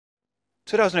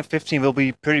2015 will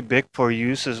be pretty big for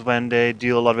users when they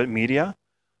deal a lot with media.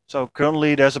 So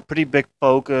currently there's a pretty big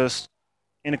focus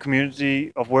in the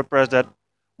community of WordPress that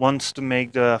wants to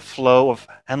make the flow of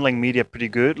handling media pretty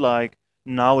good. Like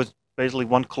now it's basically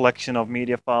one collection of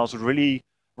media files, really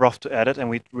rough to edit, and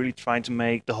we're really trying to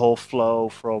make the whole flow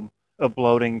from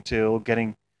uploading to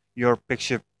getting your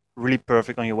picture really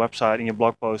perfect on your website and your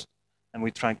blog post, and we're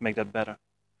trying to make that better.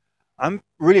 I'm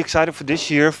really excited for this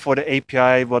year for the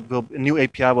API. A new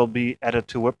API will be added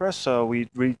to WordPress. So we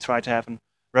really try to have a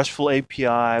RESTful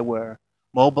API where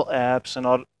mobile apps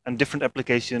and different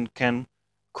applications can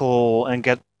call and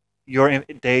get your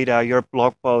data, your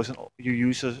blog posts, and your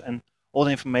users and all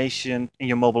the information in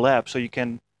your mobile app. So you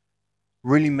can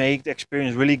really make the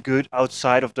experience really good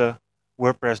outside of the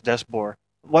WordPress dashboard.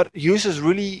 What users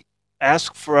really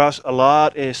ask for us a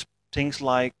lot is things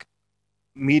like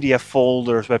media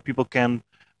folders where people can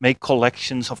make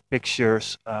collections of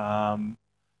pictures.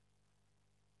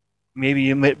 Maybe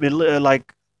you may be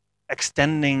like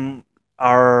extending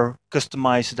our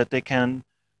customizers that they can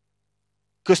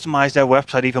customize their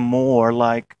website even more,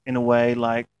 like in a way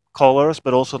like colors,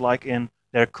 but also like in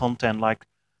their content. Like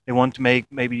they want to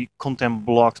make maybe content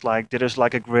blocks, like there's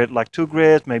like a grid, like 2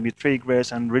 grids, maybe 3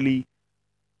 grids, and really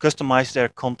customize their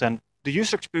content. The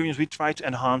user experience we try to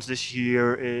enhance this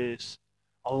year is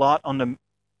a lot on the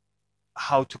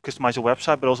how to customize a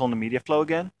website, but also on the media flow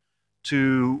again,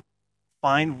 to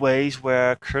find ways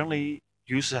where currently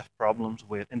users have problems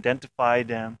with, identify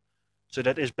them. So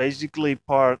that is basically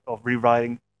part of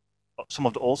rewriting some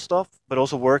of the old stuff, but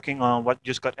also working on what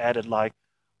just got added, like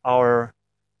our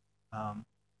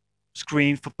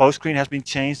screen for post screen has been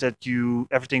changed, that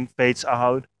everything fades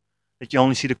out, that you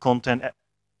only see the content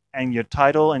and your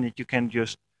title, and that you can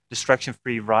just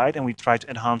distraction-free write, and we try to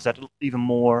enhance that even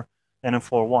more than in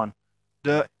 4.1.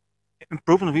 The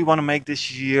improvements we want to make this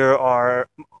year are,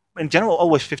 in general,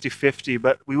 always 50-50,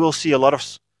 but we will see a lot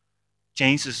of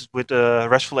changes with the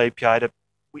RESTful API that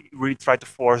we really try to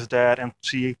force that and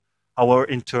see how our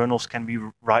internals can be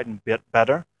written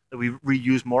better, that we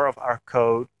reuse more of our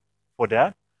code for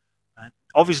that. And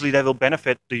obviously, that will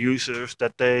benefit the users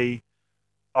that they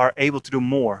are able to do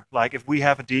more. Like if we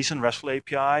have a decent RESTful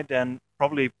API, then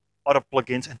probably other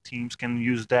plugins and teams can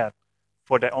use that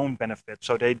for their own benefit.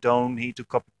 So they don't need to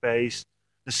copy paste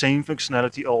the same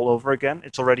functionality all over again.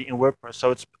 It's already in WordPress. So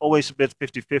it's always a bit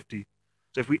 50-50.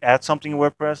 So if we add something in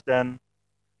WordPress, then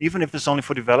even if it's only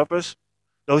for developers,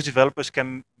 those developers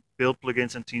can build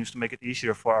plugins and teams to make it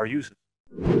easier for our users.